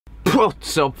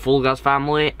What's up, Full Gas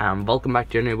family, and welcome back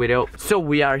to a new video. So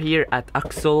we are here at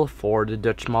Axel for the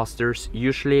Dutch Masters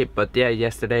usually, but yeah,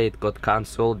 yesterday it got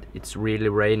cancelled. It's really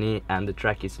rainy and the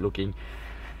track is looking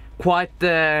quite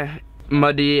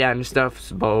muddy and stuff,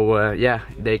 so yeah,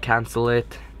 they cancelled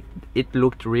it. It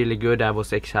looked really good. I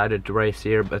was excited to race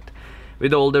here, but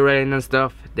with all the rain and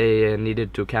stuff they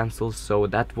needed to cancel, so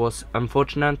that was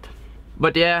unfortunate.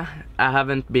 But yeah, I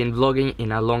haven't been vlogging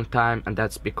in a long time, and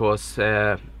that's because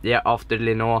yeah, after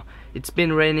Lino it's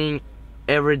been raining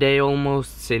every day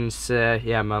almost since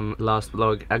yeah, my last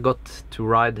vlog. I got to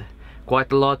ride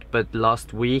quite a lot, but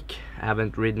last week I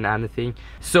haven't ridden anything.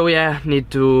 So yeah, need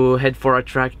to head for a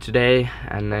track today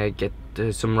and get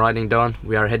some riding done.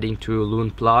 We are heading to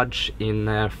Lune Plage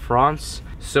in France.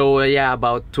 So yeah,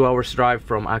 about 2 hours drive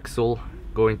from Axel.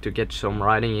 Going to get some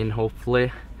riding in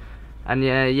hopefully, and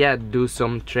yeah, do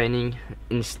some training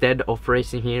instead of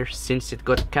racing here since it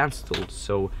got cancelled.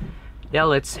 So yeah,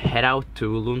 let's head out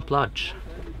to Lune Plage.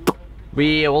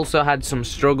 We also had some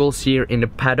struggles here in the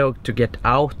paddock to get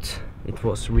out. It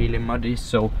was really muddy,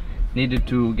 so needed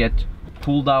to get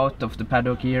pulled out of the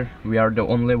paddock here. We are the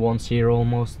only ones here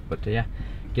almost, but yeah,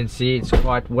 you can see it's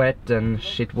quite wet and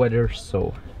shit weather,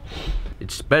 so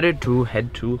it's better to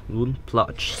head to Lune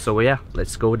Plage. So yeah,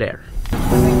 let's go there.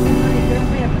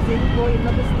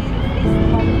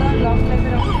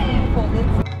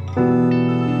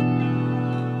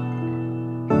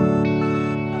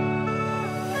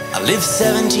 I live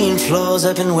 17 floors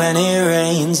up, and when it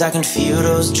rains I can feel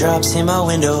those drops in my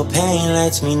window pane.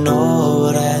 Lets me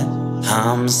know that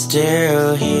I'm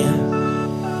still here.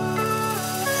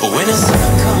 But when the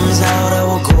sun comes out I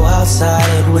will go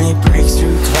outside. When it breaks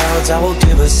through clouds I will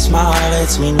give a smile.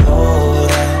 Lets me know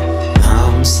that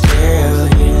I'm still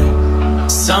here.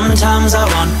 Sometimes I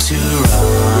want to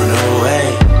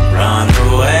run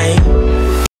away.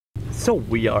 So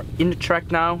we are in the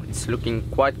track now. It's looking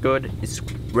quite good. It's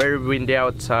very windy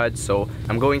outside, so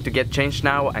I'm going to get changed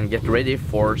now and get ready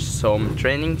for some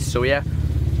training. So yeah,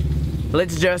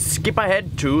 let's just skip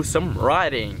ahead to some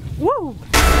riding. Woo!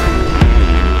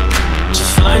 To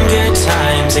find good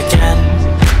times again,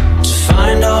 to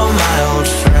find all my old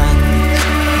friends.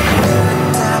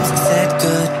 Good times, I said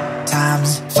good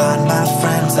times, find my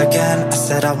friends again. I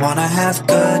said I wanna have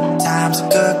good times,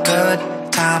 good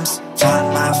times,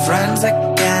 find my friends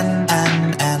again.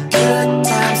 And good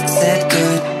times, I said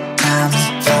good times,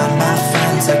 find my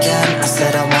friends again. I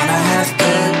said I wanna have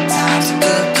good times,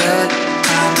 good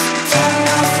times, find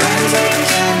my friends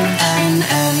again. And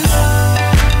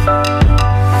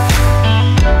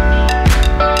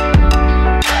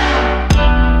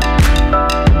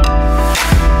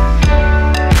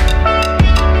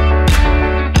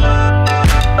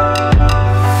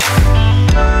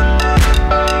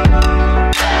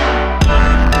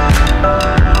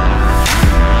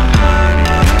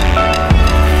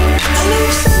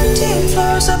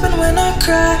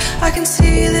I can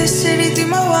see the city through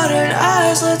my watered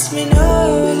eyes. Lets me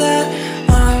know that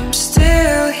I'm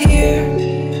still here.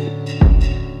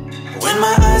 When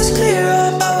my eyes clear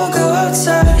up I will go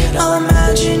outside. I'll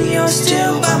imagine you're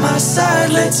still by my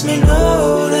side. Lets me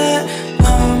know that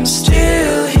I'm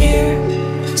still here.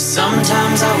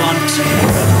 Sometimes I want to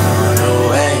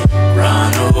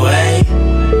run away,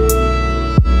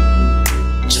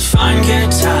 to find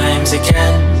good times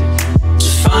again, to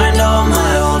find all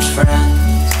my old friends.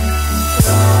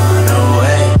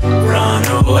 Run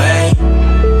away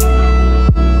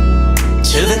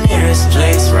to the nearest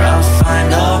place where I'll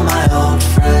find all my old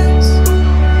friends.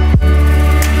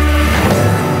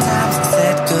 Good times, I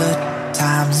said good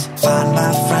times, find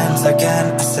my friends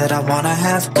again. I said I wanna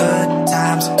have good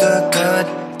times, good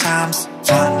times,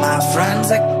 find my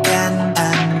friends again.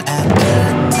 And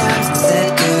good times, I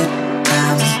said good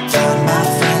times, find my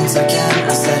friends again.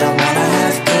 I said I wanna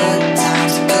have good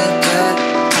times, good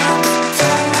times, find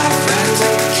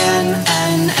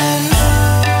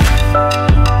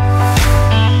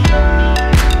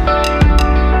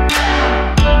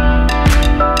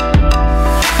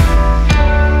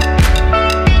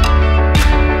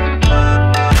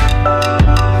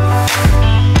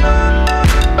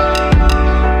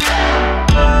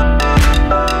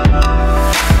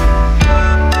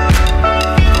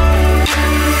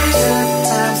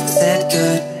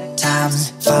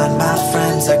my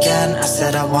friends again. And I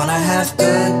said I wanna have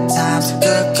good times,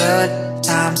 good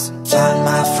times, find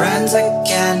my friends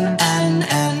again.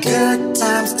 And good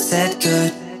times, I said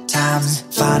good times,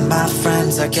 find my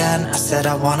friends again. I said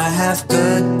I wanna have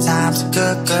good times,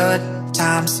 good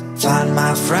times, find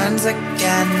my friends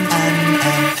again.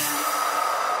 And